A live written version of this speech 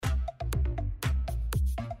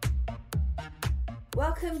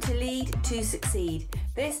Welcome to Lead to Succeed.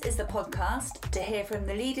 This is the podcast to hear from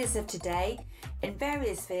the leaders of today in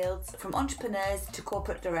various fields, from entrepreneurs to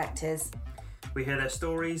corporate directors. We hear their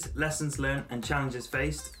stories, lessons learned and challenges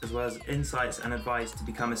faced, as well as insights and advice to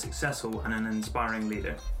become a successful and an inspiring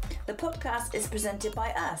leader. The podcast is presented by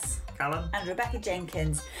us, Callum and Rebecca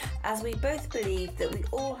Jenkins, as we both believe that we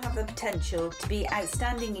all have the potential to be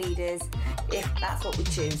outstanding leaders if that's what we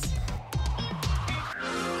choose.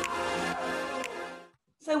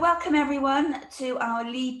 So welcome everyone to our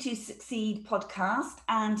Lead to Succeed podcast,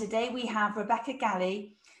 and today we have Rebecca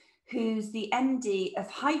Galley, who's the MD of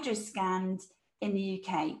Hydroscand in the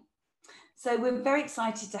UK. So we're very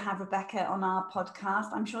excited to have Rebecca on our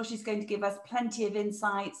podcast. I'm sure she's going to give us plenty of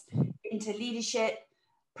insights into leadership,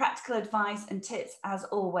 practical advice and tips as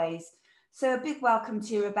always. So a big welcome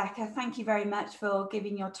to you, Rebecca. Thank you very much for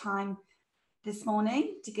giving your time this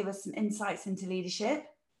morning to give us some insights into leadership.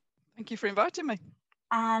 Thank you for inviting me.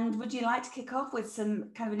 And would you like to kick off with some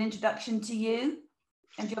kind of an introduction to you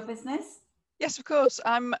and your business? Yes, of course.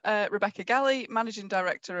 I'm Rebecca Galley, Managing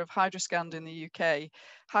Director of Hydroscand in the UK.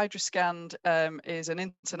 Hydroscand is an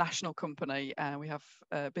international company. We have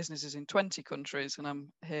businesses in 20 countries, and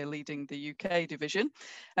I'm here leading the UK division.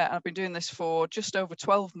 I've been doing this for just over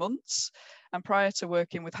 12 months. And prior to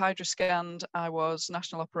working with Hydroscand, I was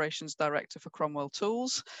National Operations Director for Cromwell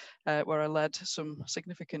Tools, where I led some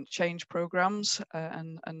significant change programs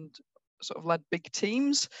and sort of led big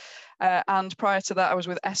teams. And prior to that, I was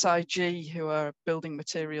with SIG, who are a building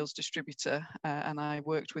materials distributor, and I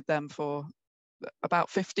worked with them for about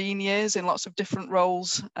 15 years in lots of different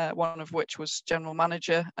roles, one of which was general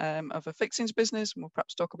manager of a fixings business, and we'll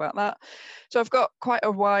perhaps talk about that. So I've got quite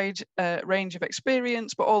a wide range of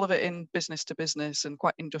experience, but all of it in business to business and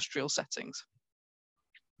quite industrial settings.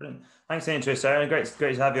 Brilliant. Thanks for the intro, Sarah. Great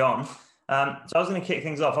to have you on. So I was going to kick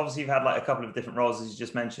things off. Obviously, you've had like a couple of different roles, as you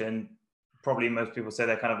just mentioned. Probably most people say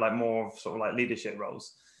they're kind of like more sort of like leadership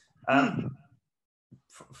roles.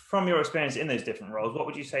 From your experience in those different roles, what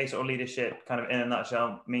would you say sort of leadership kind of in a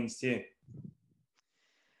nutshell means to you?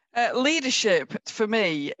 Leadership for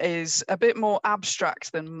me is a bit more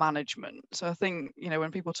abstract than management. So I think, you know,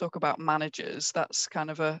 when people talk about managers, that's kind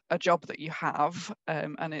of a job that you have,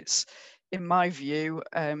 and it's, in my view,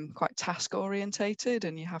 quite task orientated,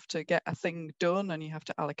 and you have to get a thing done and you have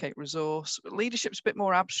to allocate resource. Leadership's a bit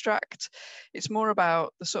more abstract. It's more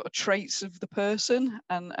about the sort of traits of the person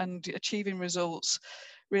and achieving results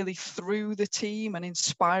really through the team and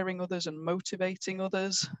inspiring others and motivating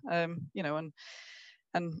others, you know,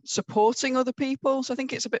 and supporting other people. So I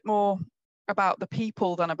think it's a bit more about the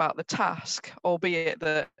people than about the task, albeit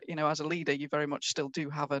that, you know, as a leader, you very much still do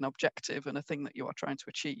have an objective and a thing that you are trying to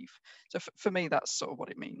achieve. So for me, that's sort of what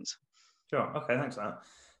it means. Sure. Okay, thanks for that.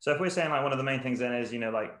 So if we're saying like one of the main things then is, you know,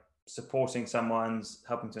 like supporting someone's,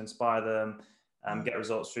 helping to inspire them, get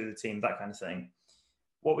results through the team, that kind of thing.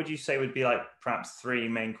 What would you say would be like perhaps three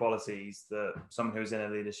main qualities that someone who's in a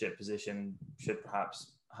leadership position should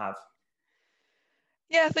perhaps have?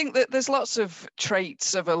 Yeah, I think that there's lots of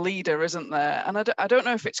traits of a leader, isn't there? And I don't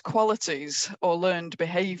know if it's qualities or learned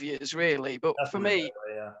behaviours really, but for me,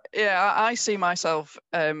 I see myself,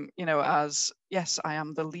 you know, as, yes, I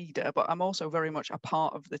am the leader, but I'm also very much a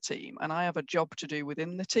part of the team, and I have a job to do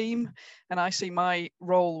within the team. And I see my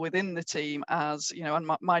role within the team as, you know, and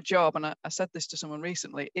my job, and I said this to someone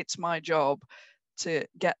recently, it's my job to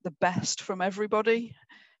get the best from everybody.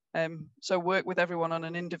 So work with everyone on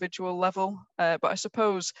an individual level. But I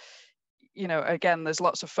suppose, you know, again, there's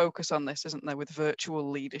lots of focus on this, isn't there, with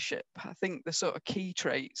virtual leadership. I think the sort of key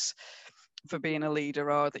traits for being a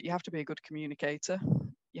leader are that you have to be a good communicator.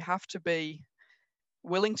 You have to be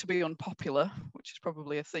willing to be unpopular, which is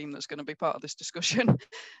probably a theme that's going to be part of this discussion.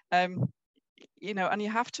 You know, and you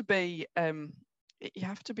have to be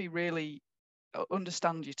really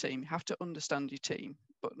understand your team. You have to understand your team,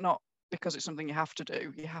 but not because it's something you have to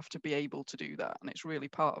do. You have to be able to do that, and it's really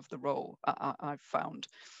part of the role I've found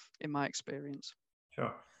in my experience.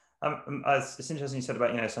 Sure. It's interesting you said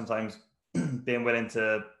about, you know, sometimes being willing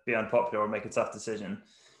to be unpopular or make a tough decision.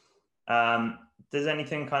 Does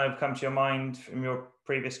anything kind of come to your mind from your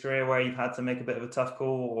previous career where you've had to make a bit of a tough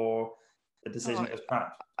call, or a decision that was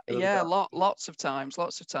perhaps? Yeah, lots of times.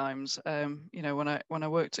 You know, when I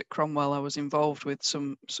worked at Cromwell, I was involved with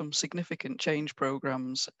some significant change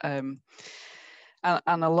programs, and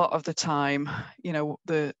a lot of the time, you know,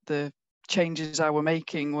 the changes I were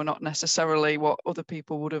making were not necessarily what other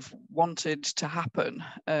people would have wanted to happen.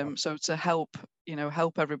 So to help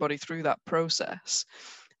everybody through that process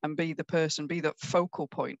and be the focal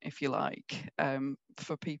point, if you like,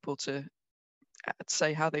 for people to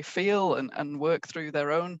say how they feel and work through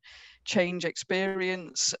their own change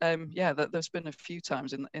experience. There's been a few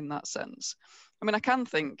times in that sense. I mean, I can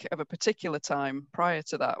think of a particular time prior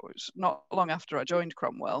to that, which was not long after I joined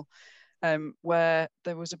Cromwell, where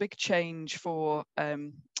there was a big change for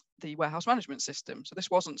the warehouse management system. So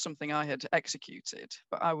this wasn't something I had executed,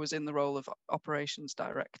 but I was in the role of operations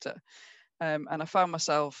director. And I found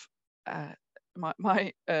myself,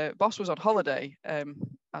 my boss was on holiday,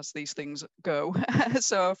 as these things go.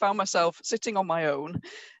 So I found myself sitting on my own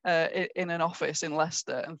in an office in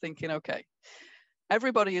Leicester and thinking, okay,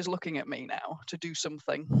 everybody is looking at me now to do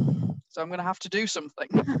something. So I'm going to have to do something.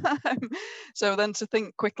 So then to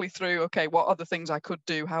think quickly through, okay, what other things I could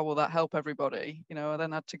do? How will that help everybody? I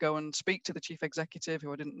then had to go and speak to the chief executive,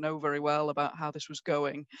 who I didn't know very well, about how this was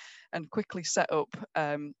going, and quickly set up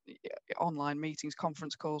online meetings,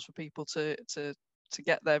 conference calls for people to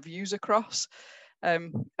get their views across.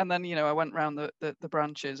 And then, I went around the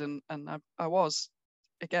branches and I was,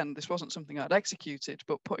 again, this wasn't something I'd executed,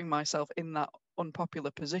 but putting myself in that unpopular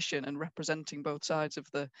position and representing both sides of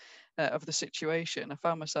the situation, I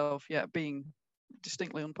found myself, being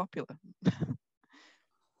distinctly unpopular.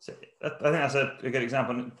 So I think that's a good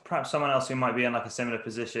example. Perhaps someone else who might be in like a similar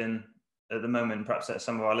position at the moment, perhaps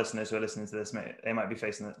some of our listeners who are listening to this, they might be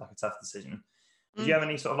facing like a tough decision. Did you have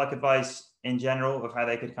any sort of like advice in general of how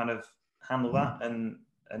they could kind of handle that and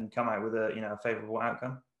come out with a favorable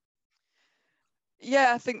outcome?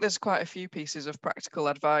 Yeah, I think there's quite a few pieces of practical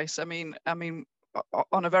advice. I mean,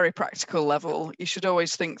 on a very practical level, you should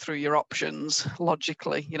always think through your options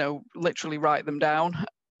logically, literally write them down.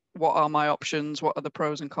 What are my options? What are the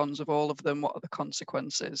pros and cons of all of them? What are the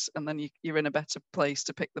consequences? And then you're in a better place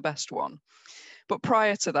to pick the best one. But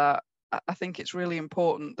prior to that, I think it's really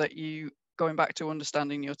important that you, going back to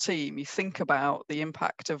understanding your team, you think about the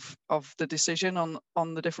impact of the decision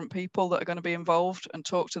on the different people that are going to be involved, and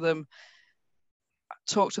talk to them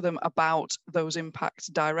about those impacts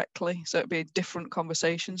directly. So it'd be different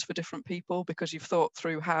conversations for different people, because you've thought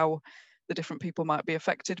through how the different people might be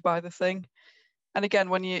affected by the thing. And again,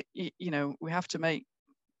 when we have to make,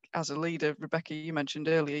 as a leader, Rebecca, you mentioned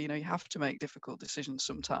earlier, you have to make difficult decisions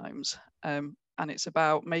sometimes. And it's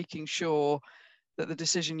about making sure that the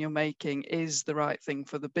decision you're making is the right thing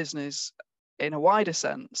for the business in a wider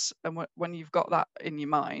sense. And when you've got that in your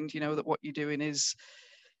mind, that what you're doing is,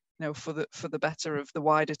 for the better of the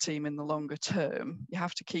wider team in the longer term, you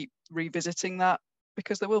have to keep revisiting that,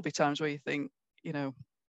 because there will be times where you think,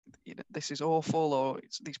 this is awful, or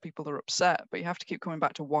these people are upset, but you have to keep coming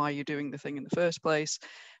back to why you're doing the thing in the first place.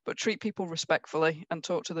 But treat people respectfully and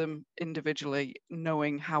talk to them individually,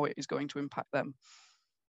 knowing how it is going to impact them.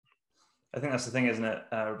 I think that's the thing, isn't it,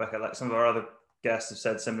 Rebecca? Like some of our other guests have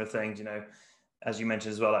said similar things, as you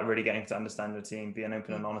mentioned as well, like really getting to understand your team, being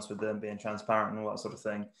open and honest with them, being transparent and all that sort of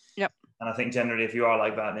thing. Yep. And I think generally, if you are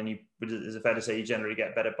like that, then is it fair to say you generally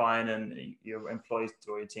get better buy-in, and your employees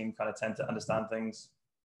or your team kind of tend to understand things?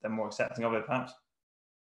 They're more accepting of it, perhaps?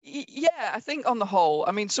 Yeah, I think on the whole,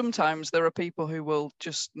 I mean, sometimes there are people who will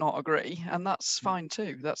just not agree, and that's fine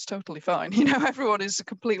too. That's totally fine. Everyone is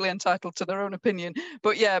completely entitled to their own opinion.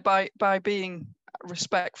 But yeah, by being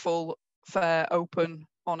respectful, fair, open,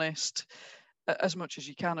 honest, as much as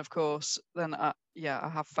you can, of course, then I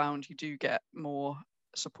have found you do get more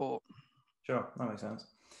support. Sure, that makes sense.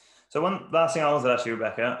 So one last thing I wanted to ask you,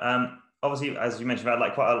 Rebecca, obviously, as you mentioned, you've had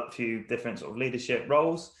like quite a few different sort of leadership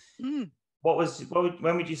roles. When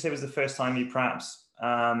would you say was the first time you perhaps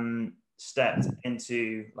stepped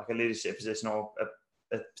into like a leadership position, or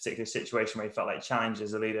a particular situation where you felt like challenged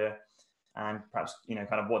as a leader, and perhaps, kind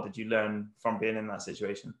of what did you learn from being in that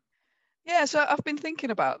situation? Yeah, so I've been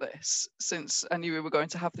thinking about this since I knew we were going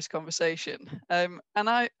to have this conversation. And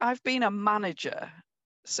I've been a manager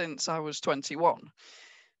since I was 21.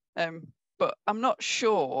 But I'm not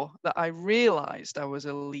sure that I realised I was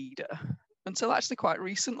a leader until actually quite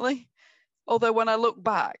recently. Although when I look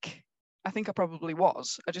back, I think I probably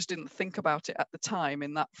was. I just didn't think about it at the time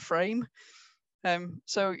in that frame.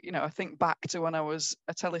 So, I think back to when I was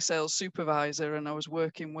a telesales supervisor and I was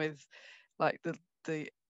working with like the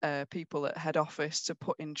people at head office to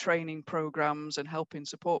put in training programs and helping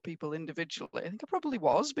support people individually. I think I probably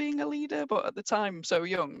was being a leader, but at the time, so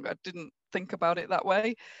young, I didn't think about it that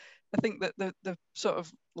way. I think that the sort of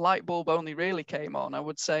light bulb only really came on, I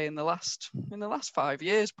would say, in the last 5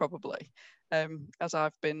 years, probably, as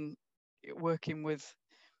I've been working with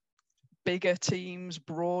bigger teams,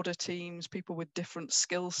 broader teams, people with different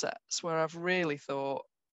skill sets, where I've really thought,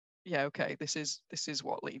 yeah, okay, this is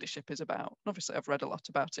what leadership is about. Obviously, I've read a lot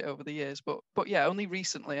about it over the years, but yeah, only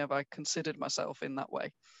recently have I considered myself in that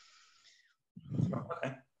way.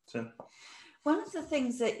 Okay. So One of the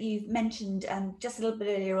things that you've mentioned just a little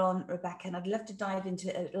bit earlier on, Rebecca, and I'd love to dive into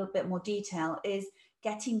it a little bit more detail, is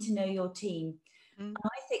getting to know your team. And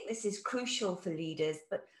I think this is crucial for leaders,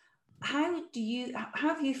 but how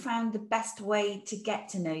have you found the best way to get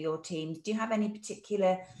to know your teams? Do you have any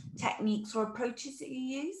particular techniques or approaches that you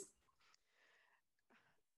use?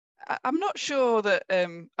 I'm not sure that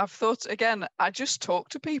I've thought, again, I just talk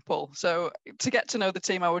to people. So to get to know the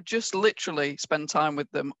team, I would just literally spend time with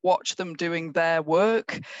them, watch them doing their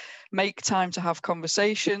work, make time to have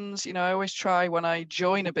conversations. You know, I always try when I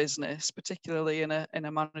join a business, particularly in a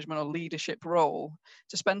management or leadership role,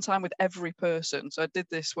 to spend time with every person. So I did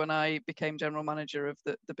this when I became general manager of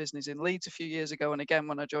the business in Leeds a few years ago. And again,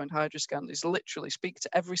 when I joined Hydroscan, is literally speak to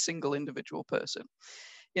every single individual person,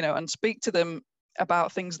 you know, and speak to them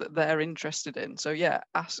about things that they're interested in. So yeah,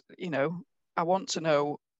 I want to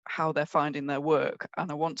know how they're finding their work,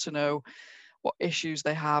 and I want to know what issues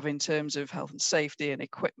they have in terms of health and safety and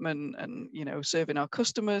equipment and, you know, serving our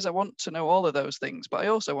customers. I want to know all of those things, but I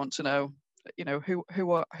also want to know, you know,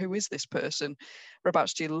 who is this person?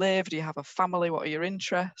 Whereabouts do you live? Do you have a family? What are your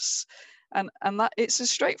interests? And that it's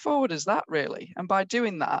as straightforward as that, really. And by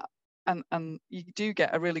doing that, and you do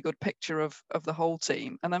get a really good picture of the whole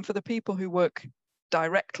team. And then for the people who work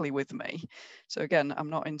directly with me, so again, I'm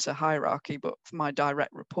not into hierarchy, but for my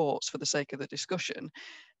direct reports, for the sake of the discussion,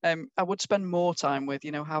 I would spend more time with,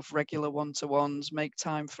 you know, have regular one-to-ones, make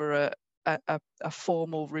time for a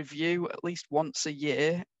formal review at least once a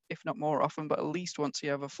year, if not more often, but at least once you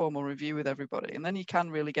have a formal review with everybody. And then you can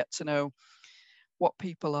really get to know what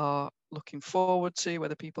people are looking forward to,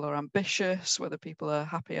 whether people are ambitious, whether people are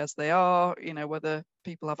happy as they are, you know, whether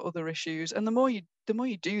people have other issues. And the more you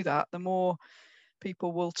do that, the more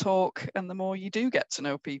people will talk, and the more you do get to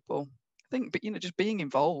know people. I think, but you know, just being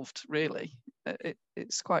involved, really,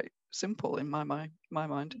 it's quite simple in my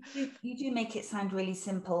mind. You do make it sound really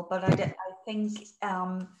simple, but I think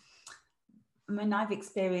I mean, I've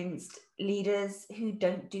experienced leaders who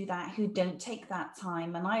don't do that, who don't take that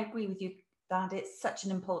time, and I agree with you that it's such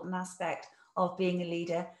an important aspect of being a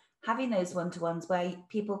leader, having those one-to-ones where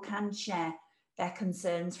people can share their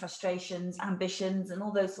concerns, frustrations, ambitions, and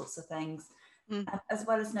all those sorts of things, as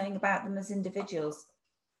well as knowing about them as individuals.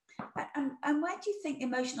 And where do you think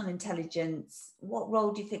emotional intelligence, what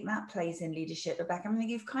role do you think that plays in leadership, Rebecca? I mean,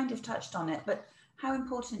 you've kind of touched on it, but how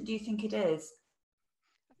important do you think it is?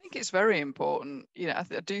 I think it's very important. You know,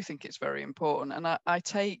 I do think it's very important. And I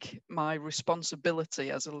take my responsibility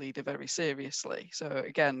as a leader very seriously. So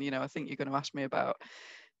again, you know, I think you're going to ask me about,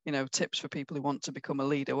 you know, tips for people who want to become a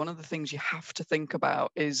leader. One of the things you have to think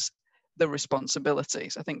about is the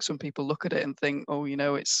responsibilities. I think some people look at it and think, oh, you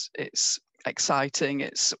know, it's exciting,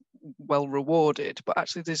 it's well rewarded, but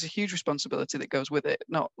actually there's a huge responsibility that goes with it,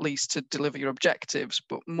 not least to deliver your objectives,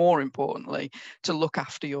 but more importantly to look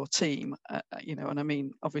after your team. You know, and I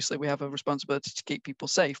mean, obviously we have a responsibility to keep people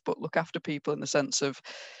safe, but look after people in the sense of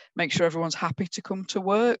make sure everyone's happy to come to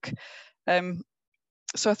work.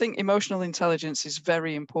 So I think emotional intelligence is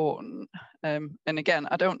very important. And again,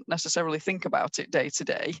 I don't necessarily think about it day to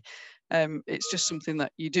day. It's just something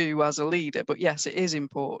that you do as a leader. But yes, it is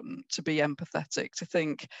important to be empathetic, to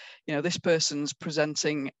think, you know, this person's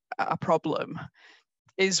presenting a problem.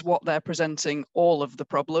 Is what they're presenting all of the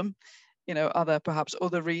problem? You know, are there perhaps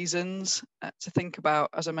other reasons to think about?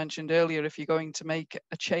 As I mentioned earlier, if you're going to make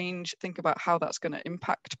a change, think about how that's going to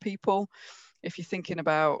impact people. If you're thinking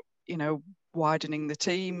about, you know, widening the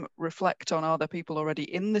team, reflect on, are there people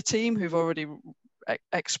already in the team who've already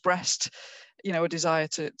expressed, you know, a desire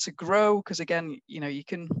to grow? Because again, you know, you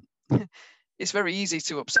can it's very easy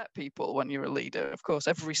to upset people when you're a leader. Of course,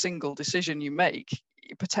 every single decision you make,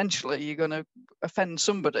 potentially you're going to offend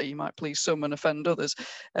somebody. You might please some and offend others.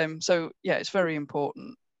 So yeah, it's very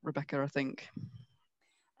important, Rebecca, I think.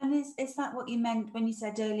 And is that what you meant when you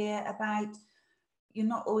said earlier about you're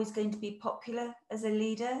not always going to be popular as a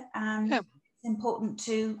leader, and yeah, it's important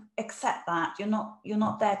to accept that you're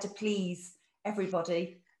not there to please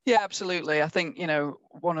everybody? Yeah, absolutely. I think, you know,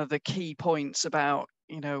 one of the key points about,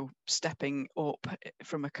 you know, stepping up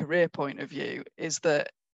from a career point of view is that,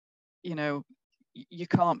 you know, you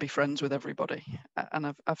can't be friends with everybody.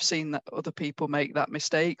 And I've seen that other people make that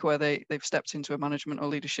mistake where they've stepped into a management or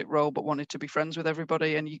leadership role but wanted to be friends with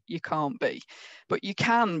everybody, and you can't be. But you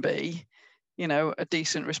can be, you know, a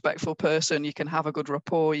decent, respectful person. You can have a good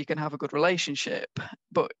rapport, you can have a good relationship,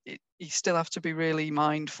 but you still have to be really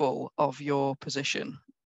mindful of your position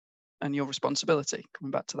and your responsibility,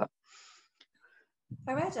 coming back to that.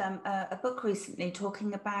 I read a book recently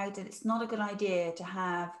talking about that it's not a good idea to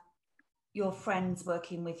have your friends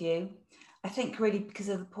working with you. I think really because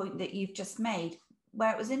of the point that you've just made,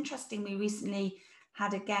 where it was interesting, we recently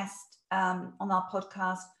had a guest on our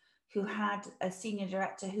podcast who had a senior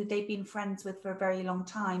director who they'd been friends with for a very long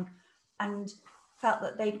time, and felt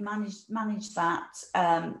that they'd managed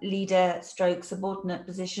that leader stroke subordinate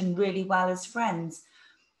position really well as friends.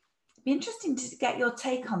 It'd be interesting to get your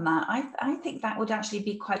take on that. I think that would actually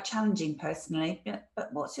be quite challenging personally, but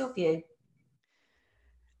what's your view?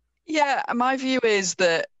 Yeah, my view is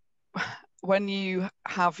that when you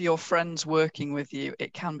have your friends working with you,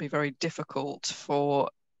 it can be very difficult for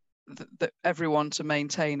everyone to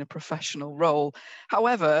maintain a professional role.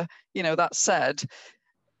 However, that said,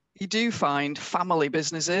 you do find family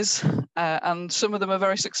businesses, and some of them are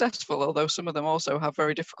very successful, although some of them also have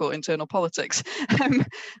very difficult internal politics. And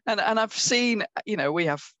I've seen, we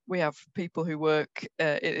have people who work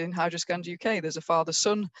in Hydroscand UK. There's a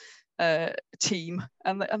father-son team,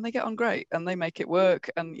 and they get on great, and they make it work.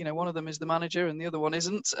 And one of them is the manager, and the other one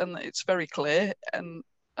isn't, and it's very clear, and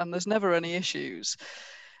there's never any issues.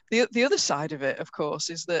 The other side of it, of course,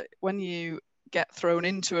 is that when you get thrown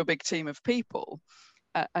into a big team of people,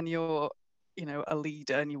 and you're a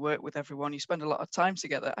leader and you work with everyone, you spend a lot of time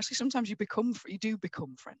together, actually sometimes you do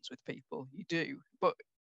become friends with people, you do. But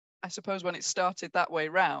I suppose when it started that way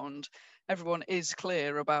round, everyone is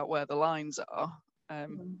clear about where the lines are,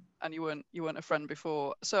 and you weren't a friend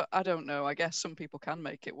before. So I don't know, I guess some people can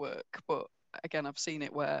make it work, but again, I've seen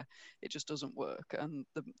it where it just doesn't work, and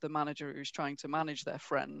the manager who's trying to manage their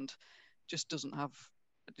friend just doesn't have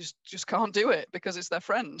just can't do it, because it's their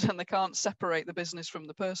friend and they can't separate the business from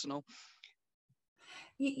the personal.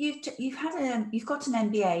 You've got an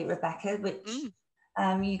MBA, Rebecca, which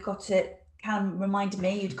you got it. Callum reminded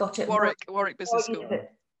me you'd got it. Warwick Business School.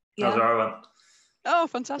 Yeah. That's where I went. Oh,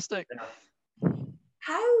 fantastic! Yeah.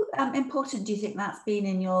 How important do you think that's been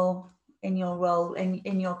in your role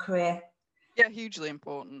in your career? Yeah, hugely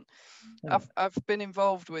important. Yeah. I've been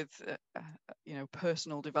involved with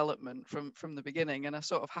personal development from the beginning, and I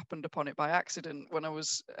sort of happened upon it by accident when I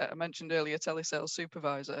was I mentioned earlier telesales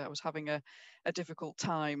supervisor. I was having a difficult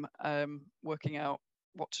time working out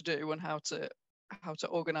what to do and how to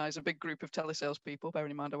organize a big group of telesales people,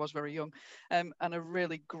 bearing in mind I was very young, and a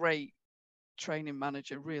really great training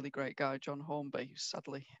manager, really great guy, John Hornby, who's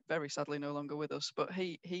very sadly no longer with us, but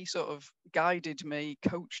he sort of guided me,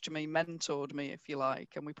 coached me, mentored me, if you like,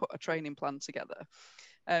 and we put a training plan together,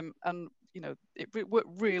 and it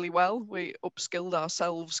worked really well. We upskilled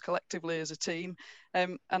ourselves collectively as a team,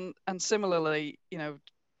 and similarly,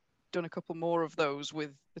 done a couple more of those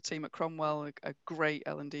with the team at Cromwell, a great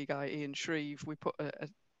L&D guy, Ian Shreve. We put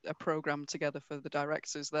a program together for the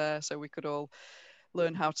directors there, so we could all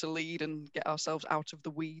learn how to lead and get ourselves out of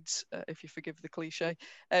the weeds, if you forgive the cliche.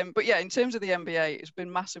 But yeah, in terms of the MBA, it's been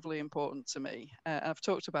massively important to me. I've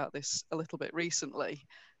talked about this a little bit recently.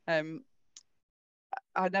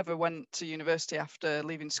 I never went to university after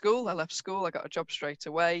leaving school. I left school, I got a job straight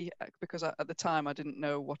away, because at the time I didn't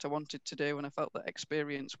know what I wanted to do, and I felt that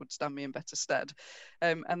experience would stand me in better stead.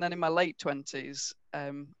 And then in my late 20s,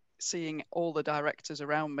 seeing all the directors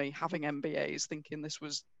around me having MBAs, thinking this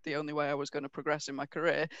was the only way I was going to progress in my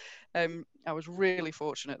career, I was really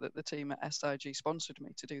fortunate that the team at SIG sponsored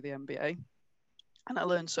me to do the MBA. And I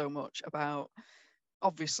learned so much about,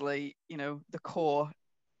 obviously, the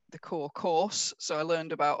core course. So I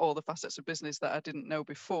learned about all the facets of business that I didn't know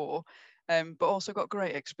before, but also got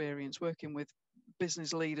great experience working with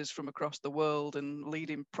business leaders from across the world and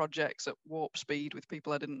leading projects at warp speed with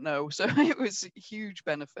people I didn't know. So it was a huge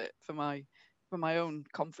benefit for my own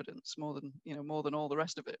confidence, more than all the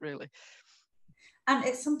rest of it, really. And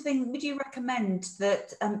it's something, would you recommend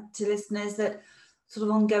that to listeners, that sort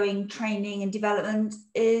of ongoing training and development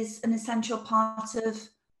is an essential part of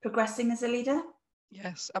progressing as a leader?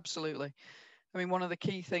 Yes, absolutely. I mean, one of the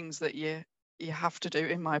key things that you have to do,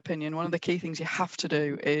 in my opinion, one of the key things you have to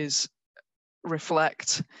do is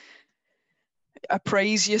reflect,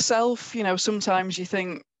 appraise yourself. Sometimes you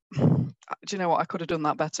think, do you know what, I could have done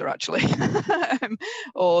that better actually,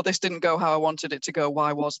 or this didn't go how I wanted it to go,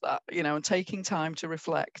 why was that? And taking time to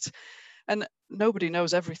reflect. And nobody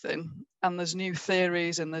knows everything, and there's new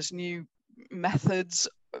theories and there's new methods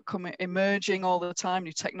emerging all the time,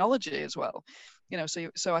 new technology as well.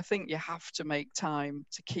 So I think you have to make time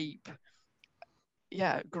to keep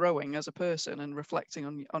growing as a person and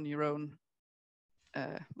reflecting on your own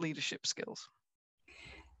leadership skills.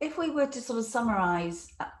 If we were to sort of summarize,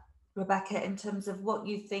 Rebecca, in terms of what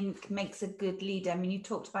you think makes a good leader, I mean, you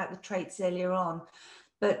talked about the traits earlier on,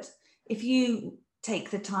 but if you take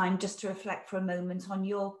the time just to reflect for a moment on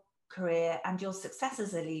your career and your success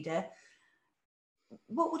as a leader,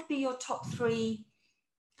 what would be your top 3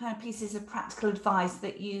 kind of pieces of practical advice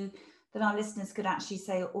that you that our listeners could actually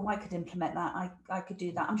say, oh, I could implement that, I could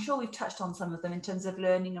do that? I'm sure we've touched on some of them in terms of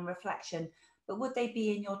learning and reflection, but would they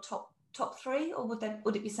be in your top three, or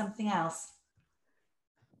would it be something else?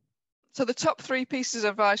 So the top three pieces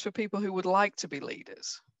of advice for people who would like to be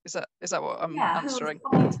leaders, is that what I'm answering?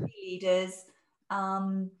 Who are to be leaders?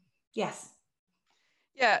 Yes.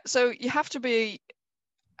 Yeah, so you have to be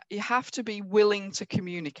willing to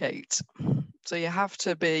communicate. So you have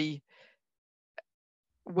to be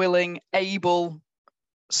willing, able,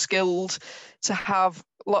 skilled to have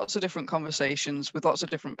lots of different conversations with lots of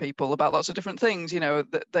different people about lots of different things. You know,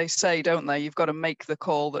 that they say, don't they, you've got to make the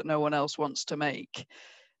call that no one else wants to make.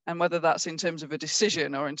 And whether that's in terms of a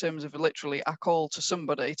decision or in terms of literally a call to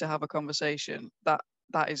somebody to have a conversation, that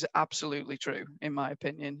is absolutely true, in my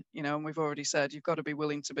opinion. You know, and we've already said you've got to be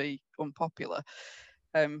willing to be unpopular.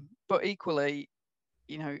 But equally,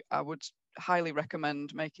 you know, I would highly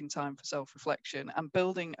recommend making time for self-reflection and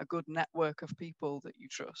building a good network of people that you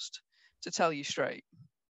trust to tell you straight,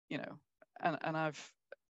 you know. And I've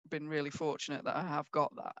been really fortunate that I have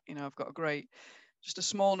got that. You know, I've got just a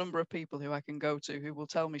small number of people who I can go to who will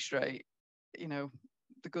tell me straight, you know,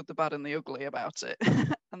 the good, the bad and the ugly about it.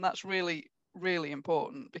 And that's really, really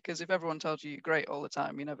important, because if everyone tells you you're great all the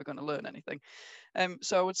time, you're never going to learn anything.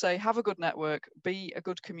 So I would say have a good network, be a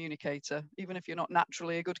good communicator. Even if you're not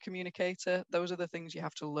naturally a good communicator, those are the things you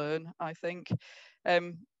have to learn, I think.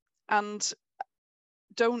 And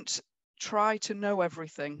don't try to know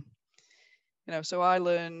everything. You know, so I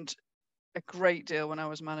learned a great deal when I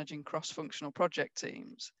was managing cross-functional project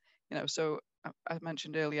teams. You know, so I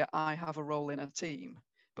mentioned earlier, I have a role in a team,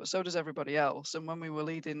 but so does everybody else. And when we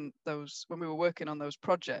were working on those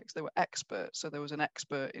projects, they were experts. So there was an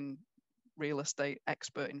expert in real estate,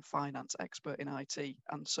 expert in finance, expert in IT,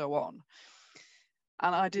 and so on.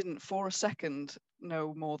 And I didn't for a second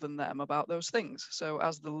know more than them about those things. So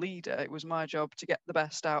as the leader, it was my job to get the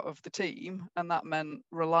best out of the team. And that meant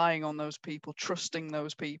relying on those people, trusting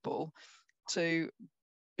those people to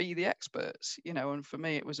be the experts, you know. And for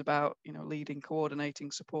me, it was about, you know, leading, coordinating,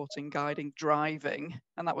 supporting, guiding, driving.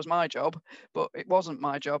 And that was my job, but it wasn't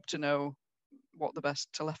my job to know what the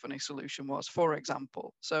best telephony solution was, for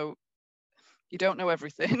example. So you don't know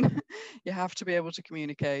everything. You have to be able to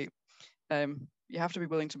communicate. You have to be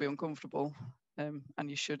willing to be uncomfortable, and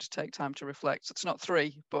you should take time to reflect. It's not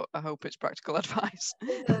three, but I hope it's practical advice.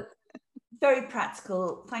 Very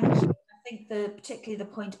practical. Thank you. I think particularly the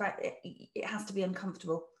point about it has to be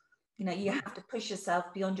uncomfortable. You know, you have to push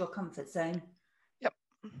yourself beyond your comfort zone. Yep.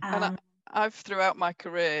 And I've throughout my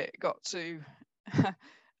career got to,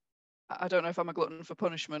 I don't know if I'm a glutton for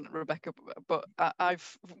punishment, Rebecca, but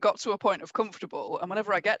I've got to a point of comfortable. And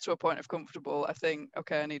whenever I get to a point of comfortable, I think,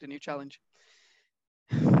 okay, I need a new challenge.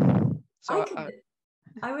 So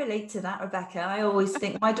I relate to that, Rebecca. I always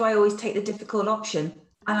think, why do I always take the difficult option?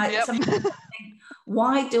 And sometimes I think,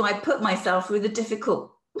 why do I put myself through the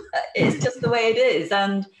difficult? It's just the way it is.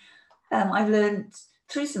 And I've learned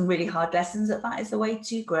through some really hard lessons that is the way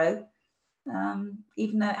to grow.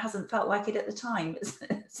 Even though it hasn't felt like it at the time.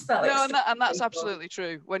 It's felt and that's absolutely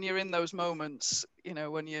true. When you're in those moments, you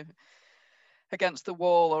know, when you're against the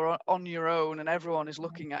wall or on your own and everyone is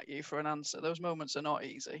looking at you for an answer, those moments are not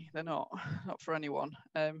easy. They're not for anyone.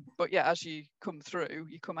 But yeah, as you come through,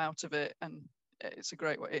 you come out of it, and it is a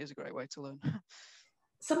great way to learn.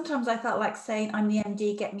 Sometimes I felt like saying, I'm the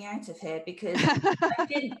MD, get me out of here, because I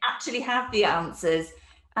didn't actually have the answers.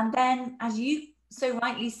 And then, as you so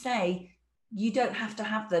rightly say, you don't have to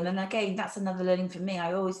have them. And again, that's another learning for me.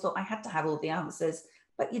 I always thought I had to have all the answers,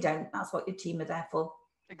 but you don't. That's what your team are there for.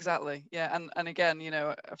 Exactly. Yeah. And again, you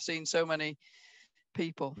know, I've seen so many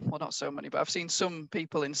people, well, not so many, but I've seen some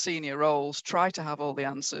people in senior roles try to have all the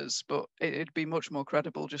answers, but it'd be much more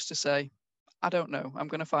credible just to say, I don't know. I'm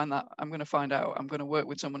going to find that. I'm going to find out. I'm going to work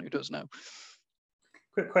with someone who does know.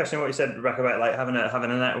 Quick question, what you said, Rebecca, about like having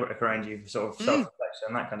a network around you, sort of self-reflection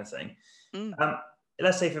and that kind of thing.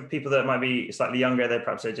 Let's say for people that might be slightly younger,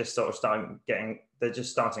 they're just sort of starting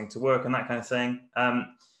to work and that kind of thing.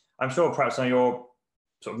 I'm sure perhaps on your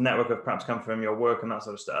sort of network have perhaps come from your work and that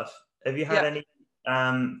sort of stuff. Have you had any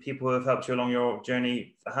people who have helped you along your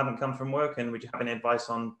journey that haven't come from work? And would you have any advice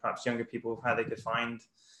on perhaps younger people, how they could find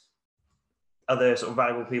other sort of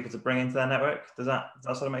valuable people to bring into their network? Does that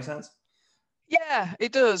sort of make sense? Yeah,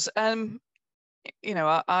 it does. You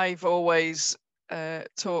know, I've always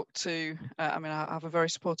talked to, I mean, I have a very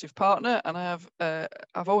supportive partner, and I've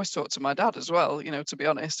always talked to my dad as well, you know, to be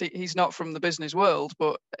honest. He's not from the business world,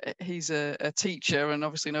 but he's a teacher and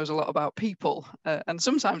obviously knows a lot about people. And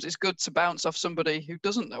sometimes it's good to bounce off somebody who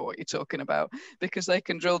doesn't know what you're talking about, because they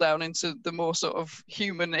can drill down into the more sort of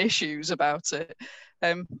human issues about it.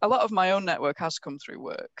 A lot of my own network has come through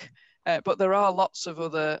work, but there are lots of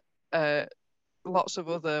other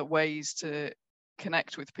ways to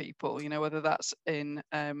connect with people, you know, whether that's in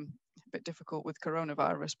a bit difficult with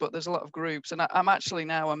coronavirus, but there's a lot of groups, and I'm actually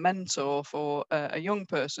now a mentor for a young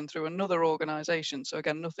person through another organization, so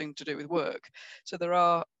again, nothing to do with work. So there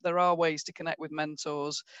are ways to connect with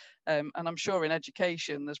mentors, and I'm sure in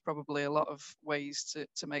education there's probably a lot of ways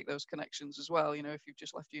to make those connections as well. You know, if you've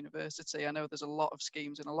just left university, I know there's a lot of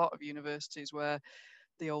schemes in a lot of universities where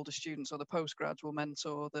the older students or the postgrads will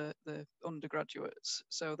mentor the undergraduates.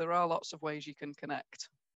 So there are lots of ways you can connect.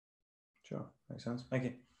 Sure, makes sense. Thank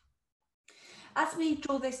you. As we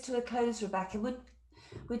draw this to a close, Rebecca,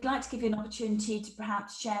 we'd like to give you an opportunity to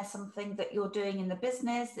perhaps share something that you're doing in the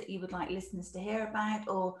business that you would like listeners to hear about,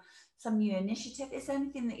 or some new initiative. Is there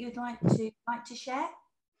anything that you'd like to share?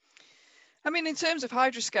 I mean, in terms of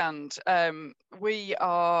Hydroscand, we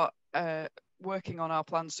are working on our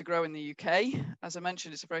plans to grow in the UK. As I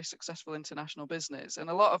mentioned, it's a very successful international business, and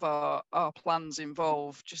a lot of our plans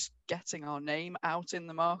involve just getting our name out in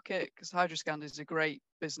the market, because Hydroscand is a great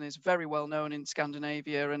business, very well known in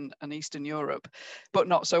Scandinavia and Eastern Europe, but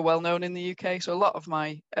not so well known in the UK. So a lot of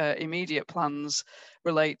my immediate plans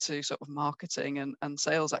relate to sort of marketing and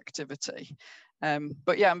sales activity.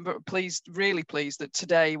 But yeah, I'm really pleased that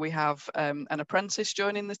today we have an apprentice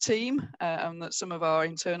joining the team, and that some of our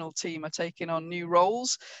internal team are taking on new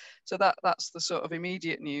roles. So that's the sort of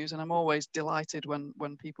immediate news, and I'm always delighted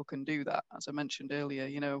when people can do that. As I mentioned earlier,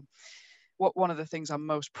 you know, one of the things I'm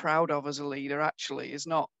most proud of as a leader actually is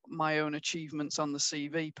not my own achievements on the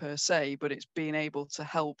CV per se, but it's being able to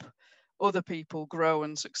help other people grow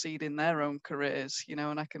and succeed in their own careers, you know.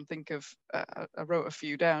 And I can think of, I wrote a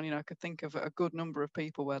few down, you know, I could think of a good number of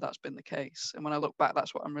people where that's been the case. And when I look back,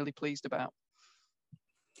 that's what I'm really pleased about.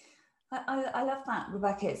 I love that,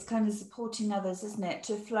 Rebecca. It's kind of supporting others, isn't it,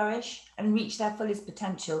 to flourish and reach their fullest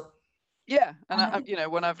potential. Yeah, and you know,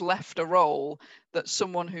 when I've left a role, that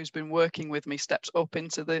someone who's been working with me steps up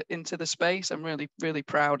into the space, I'm really, really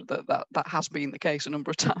proud that has been the case a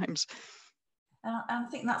number of times. I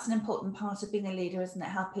think that's an important part of being a leader, isn't it?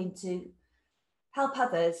 Helping to help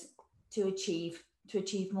others to achieve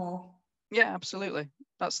more. Yeah, absolutely.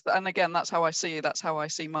 And again, that's how I see it. That's how I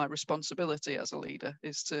see my responsibility as a leader,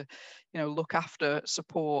 is to, you know, look after,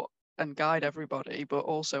 support and guide everybody, but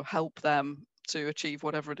also help them to achieve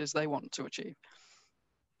whatever it is they want to achieve.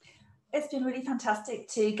 It's been really fantastic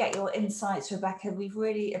to get your insights, Rebecca. We've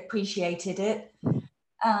really appreciated it.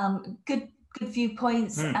 Good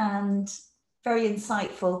viewpoints and very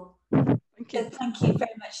insightful. Thank you. So thank you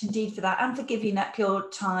very much indeed for that, and for giving up your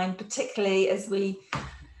time, particularly as we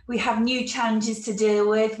have new challenges to deal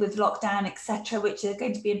with lockdown, etc., which are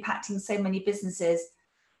going to be impacting so many businesses.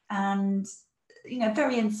 And, you know,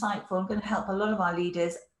 very insightful. I'm going to help a lot of our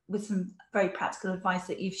leaders with some very practical advice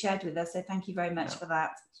that you've shared with us. So thank you very much for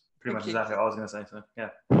that. Pretty much exactly what I was going to say. So yeah,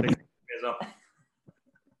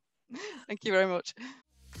 thank you very much.